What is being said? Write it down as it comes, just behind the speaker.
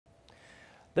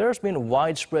There's been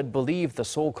widespread belief the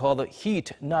so-called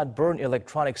heat-not-burn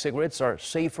electronic cigarettes are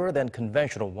safer than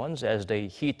conventional ones as they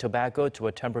heat tobacco to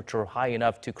a temperature high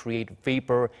enough to create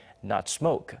vapor, not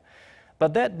smoke.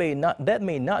 But that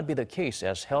may not be the case,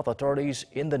 as health authorities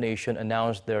in the nation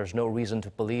announced there's no reason to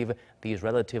believe these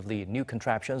relatively new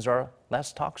contraptions are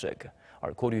less toxic.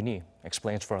 Our Ko Roon-hee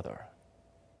explains further.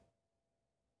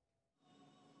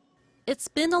 It's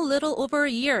been a little over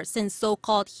a year since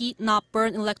so-called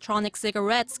heat-not-burn electronic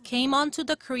cigarettes came onto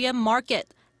the Korean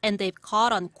market, and they've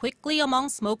caught on quickly among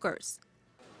smokers.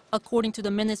 According to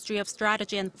the Ministry of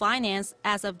Strategy and Finance,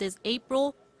 as of this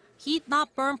April,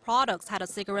 heat-not-burn products had a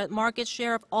cigarette market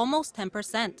share of almost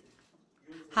 10%.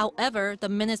 However, the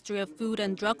Ministry of Food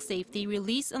and Drug Safety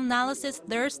released analysis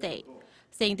Thursday,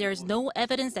 saying there is no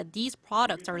evidence that these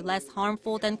products are less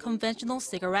harmful than conventional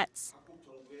cigarettes.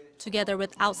 Together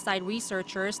with outside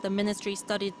researchers, the ministry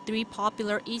studied 3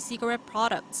 popular e-cigarette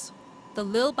products: the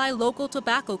Lil by local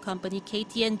tobacco company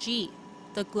KT&G,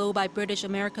 the Glow by British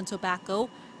American Tobacco,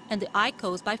 and the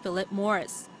IQOS by Philip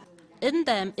Morris. In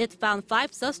them, it found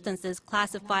 5 substances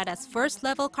classified as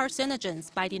first-level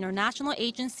carcinogens by the International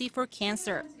Agency for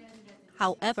Cancer.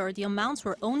 However, the amounts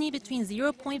were only between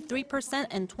 0.3%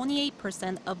 and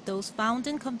 28% of those found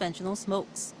in conventional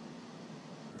smokes.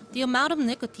 The amount of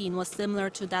nicotine was similar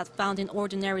to that found in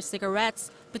ordinary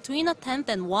cigarettes, between 1/10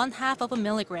 and 1/2 of a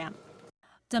milligram.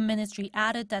 The ministry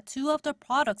added that 2 of the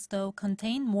products, though,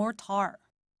 contain more tar.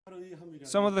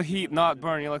 Some of the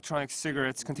heat-not-burn electronic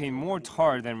cigarettes contain more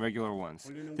tar than regular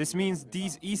ones. This means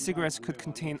these e-cigarettes could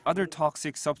contain other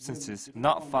toxic substances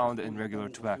not found in regular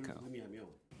tobacco.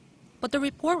 But the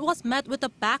report was met with a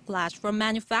backlash from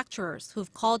manufacturers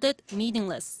who've called it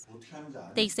meaningless.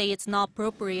 They say it's not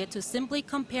appropriate to simply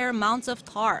compare amounts of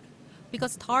tar,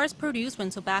 because tar is produced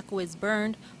when tobacco is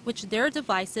burned, which their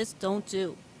devices don't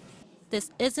do.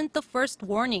 This isn't the first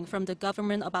warning from the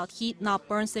government about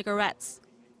heat-not-burn cigarettes.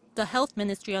 The Health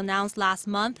Ministry announced last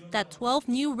month that 12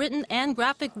 new written and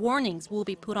graphic warnings will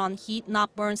be put on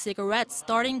heat-not-burn cigarettes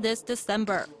starting this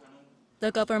December.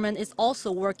 The government is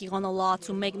also working on a law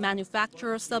to make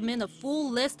manufacturers submit a full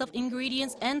list of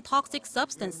ingredients and toxic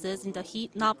substances in the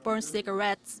heat-not-burn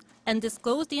cigarettes and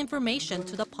disclose the information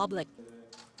to the public.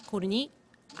 Ko Roon-hee,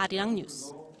 Arirang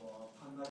News.